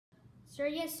Sir,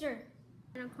 yes, sir.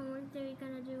 And we're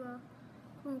gonna do a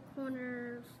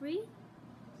corner 3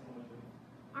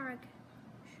 ARC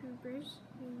Troopers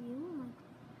review.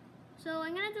 So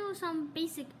I'm gonna do some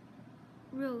basic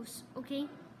rules, okay?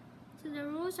 So the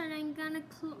rules are I'm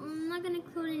not gonna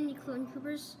include any clone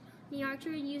troopers. The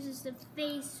archer uses the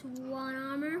phase 1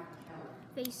 armor,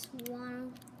 phase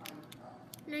 1,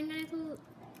 and I'm gonna include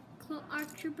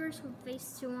ARC troopers with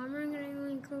phase 2 armor. I'm gonna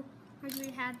include archer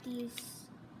have these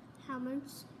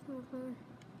helmets.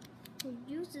 Who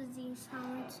uses these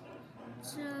helmets?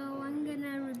 So I'm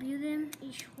gonna review them,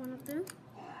 each one of them.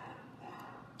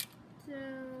 So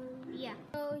yeah.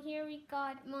 So here we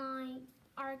got my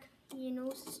ARC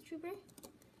Geonosis Trooper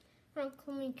from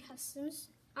Clone Customs,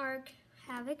 ARC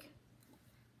Havoc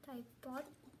type bot.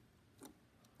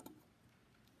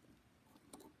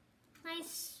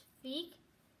 Nice feet.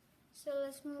 So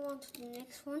let's move on to the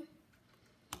next one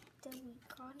that we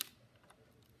got.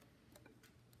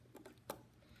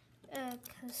 A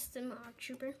custom ARC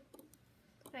Trooper,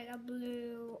 like a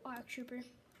blue ARC Trooper.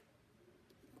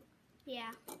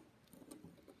 Yeah,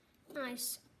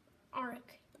 nice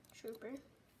ARC Trooper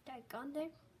that I got there.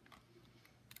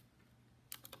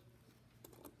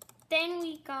 Then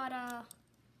we got a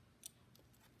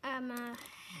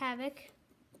Havoc.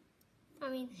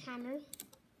 Hammer.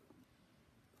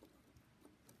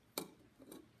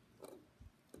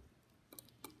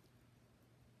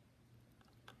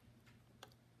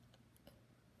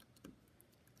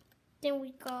 Then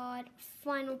we got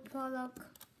final product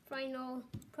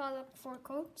for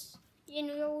coats. You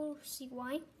know, you'll see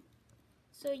why.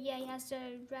 So yeah, he has to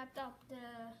wrap up the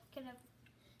kind of.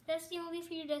 That's the only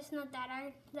figure that's not that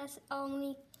accurate. That's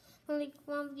only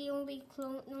one of the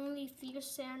only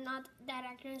figures that are not that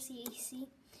accurate in CAC.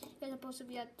 It's supposed to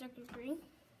be a darker green.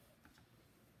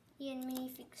 And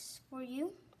minifix for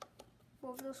you.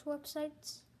 Both those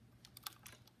websites.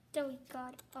 Then we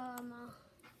got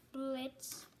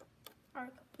Blitz.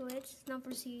 ARC Blitz, not for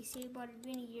CAC, I bought it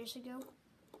many years ago,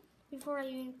 before I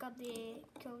even got the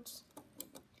codes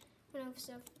and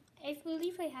stuff. I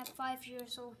believe I had 5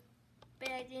 years old, but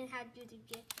I didn't have YouTube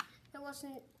yet. That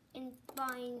wasn't in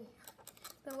buying,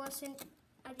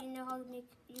 I didn't know how to make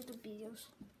YouTube videos.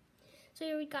 So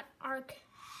here we got ARC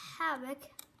Havoc.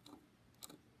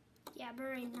 Yeah,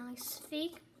 very nice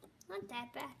fig, not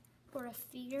that bad for a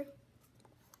figure.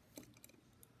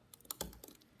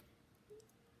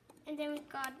 And then we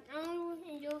got,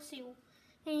 and you'll see,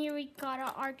 and here we got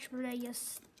our arch that I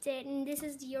just did, and this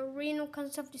is the original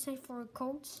concept design for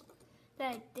coats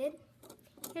that I did.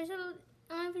 There's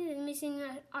only thing missing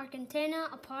an arc antenna,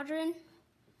 a pattern,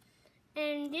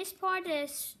 and this part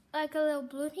is like a little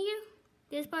blue here.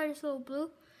 This part is a little blue.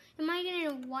 Am I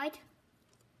getting it white?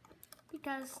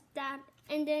 Because that,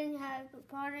 and then we have the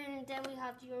pattern, and then we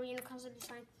have the original concept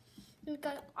design. Then we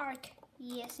got ARC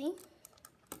Yesi.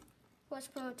 Let's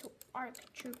go to ARC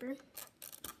Trooper.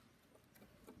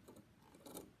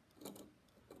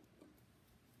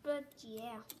 But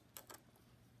yeah.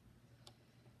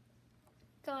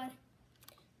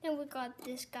 Then we got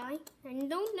this guy. I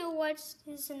don't know what's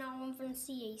this is another one from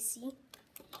CAC.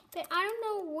 But I don't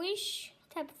know which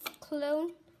type of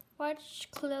clone, which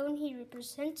clone he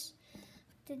represents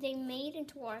that they made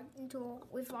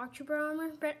with ARC Trooper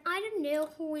armor. But I don't know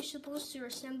who we're supposed to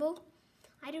resemble.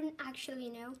 I don't actually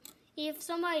know. If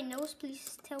somebody knows,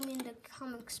 please tell me in the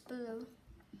comments below.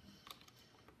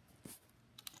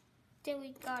 Then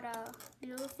we got a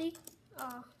Build-A-Fig.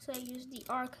 So I used the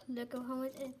ARC Lego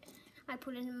helmet and I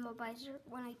put it in my visor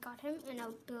when I got him, and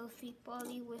a Build-A-Fig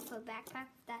body with a backpack,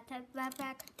 that type of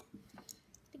backpack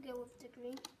to go with the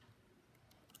green.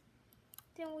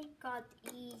 Then we got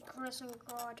the Crescent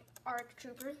Guard ARC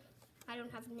Trooper. I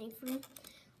don't have a name for him.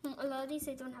 A lot of these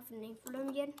I don't have a name for them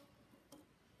yet.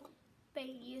 But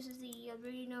it uses the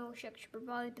original Shock Trooper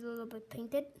body, but a little bit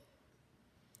painted.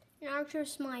 And Archer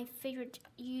is my favorite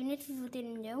unit, if you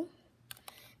didn't know.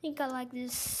 I think I like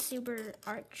this super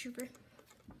ARC Trooper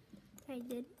I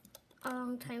did a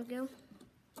long time ago.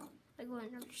 I got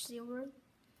an Archer Silver.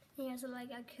 He has like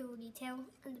a cool detail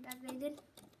on the back that I did.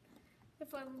 I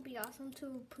thought it would be awesome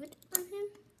to put on him.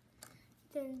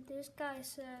 Then this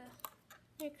guy's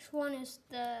next one is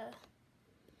the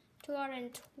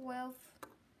 212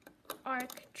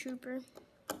 ARC Trooper,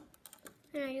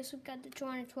 and I also got the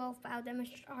 212 Battle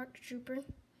Damage ARC Trooper.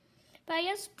 But I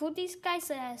just put these guys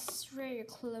as regular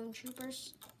clone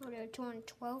troopers, or they're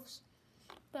 212s,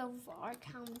 but with ARC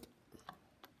helmet.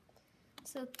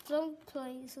 So don't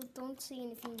say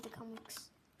anything in the comics.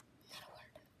 Not a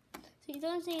word. So you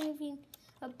don't say anything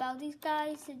about these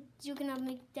guys that you cannot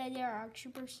make that they are ARC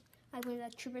troopers. I mean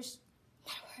that troopers.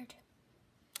 Not a word.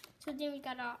 So then we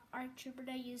got our ARC Trooper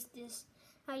that used this.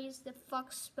 I used the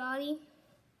Fox body,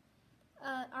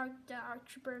 the ARC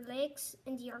Trooper legs,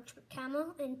 and the ARC Trooper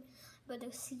camo, and but the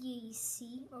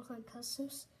CAC Oakland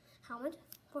Customs helmet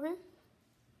for him.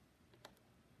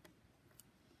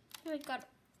 Here we got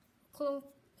Clone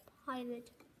Pilot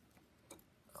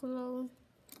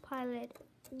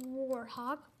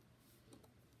Warhawk,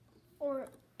 or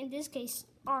in this case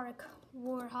ARC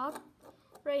Warhawk.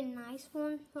 Very nice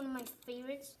one of my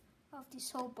favorites of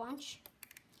this whole bunch.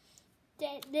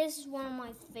 This is one of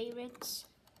my favorites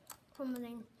from the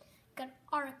name. Got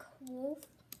ARC Wolf.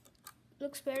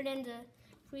 Looks better than the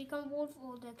Recon Wolf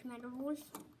or the Commander Wolf.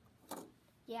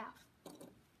 Yeah,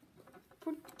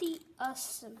 pretty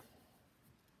awesome.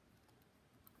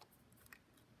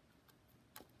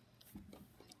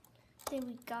 Then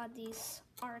we got this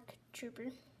ARC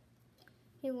Trooper.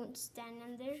 He won't stand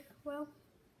in there well.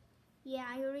 Yeah,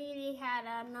 I really had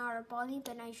another body,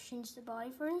 but I changed the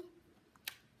body for him.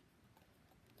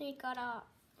 Then we got a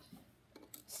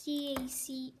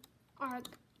CAC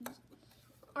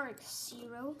ARC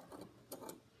Zero.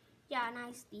 Yeah,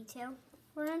 nice detail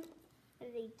for him.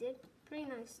 They did pretty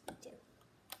nice detail.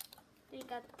 Then we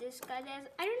got this guy.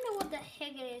 I don't know what the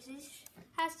heck it is. It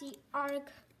has the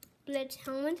ARC Blitz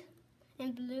helmet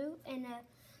in blue and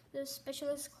the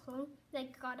specialist clone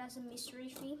that got as a mystery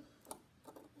fee.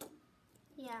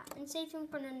 Yeah, and same thing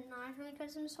for the non-family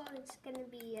custom swap. It's gonna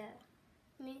be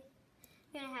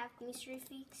gonna have mystery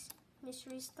fees,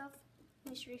 mystery stuff,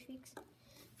 mystery fees.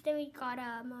 Then we got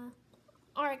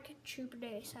ARC Trooper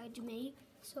that I decided to make.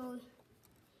 So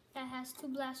that has 2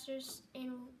 blasters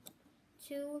and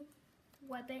 2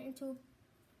 weapons and 2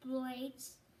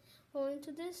 blades going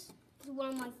into this. It's one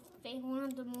of my favorite, one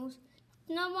of the most,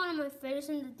 not one of my favorites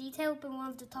in the detail, but one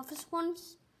of the toughest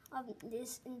ones of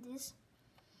this and this.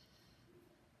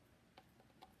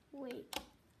 Wait,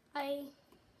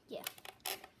 yeah.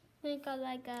 We got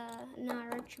like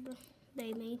another trooper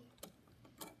they made.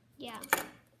 Yeah,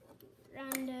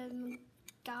 random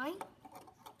guy.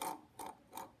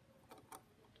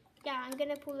 Yeah, I'm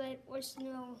gonna put it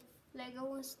original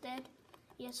Lego instead.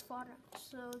 Yes, father,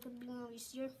 so it could be more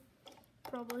easier,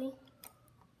 probably.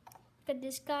 Look at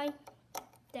this guy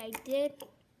that I did.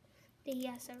 That he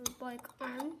has a robotic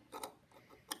arm.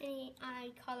 And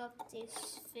I cut up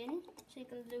this fin so it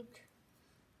can look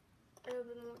a little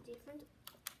bit more different.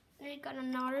 Then we got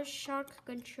another shark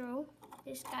control.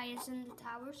 This guy is in the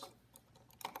towers.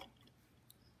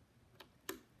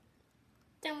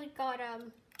 Then we got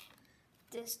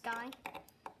this guy.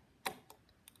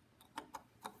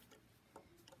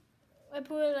 I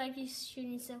put it like he's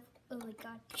shooting himself. Oh my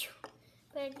god.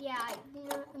 But yeah,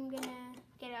 I'm gonna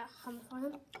get a helmet for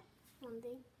him one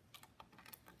day.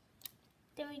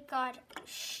 Then we got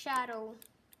Shadow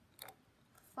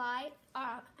 5,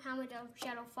 helmet of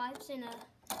Shadow 5s and a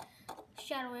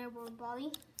Shadow Airborne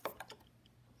body.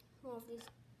 All of these.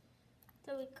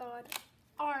 Then we got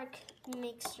ARC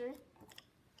Mixer,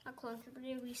 a clone trooper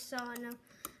we saw in I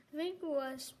think it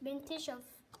was vintage of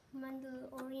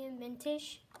Mandalorian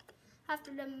vintage.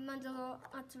 After the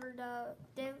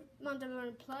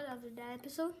Mandalorian plot after that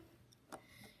episode.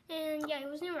 And yeah, it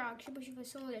was never ARC Trooper, but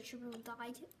some of the troopers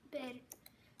died. But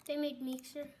they made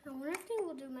Mixer. I wonder if they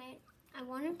will do I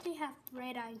wonder if they have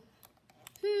red eye.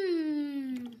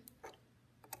 Then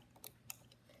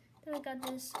we got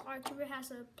this ARC Trooper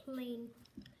has a plain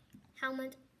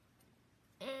helmet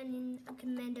and a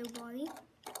commando body.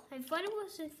 I thought it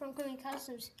was from Common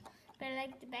Customs, but I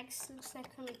like the back looks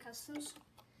like Common Customs.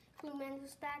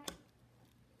 Commando's back.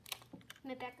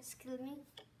 My back is killing me.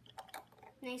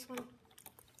 Nice one.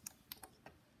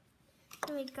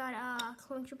 Then we got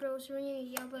clone trooper was running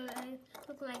yellow, but I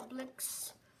look like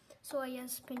Blix, so I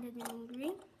just painted it in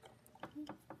green.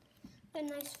 A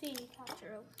nice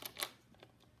helicopter.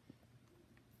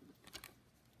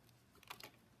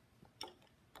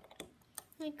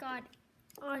 We got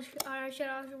our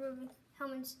Shadow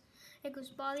helmets. It goes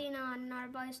body and another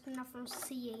body stand from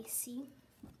CAC.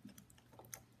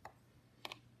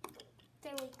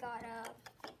 Then we got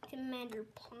Commander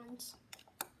Pawns.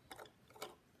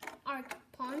 ARC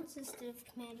Pawns instead of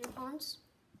Commander Pawns.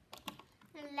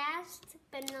 And last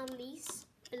but not least,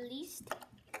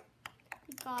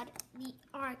 we got the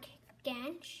ARC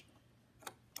Ganch.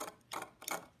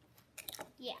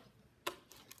 Yeah.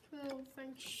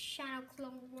 From Shadow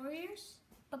Clone Warriors.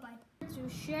 Bye-bye. So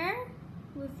share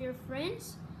with your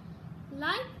friends,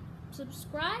 like,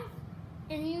 subscribe,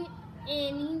 and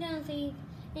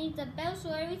hit the bell so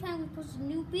every time we post a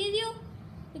new video,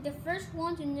 you're the first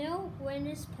one to know when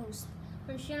it's posted.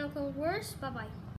 From Shadow Clone Warriors, bye-bye.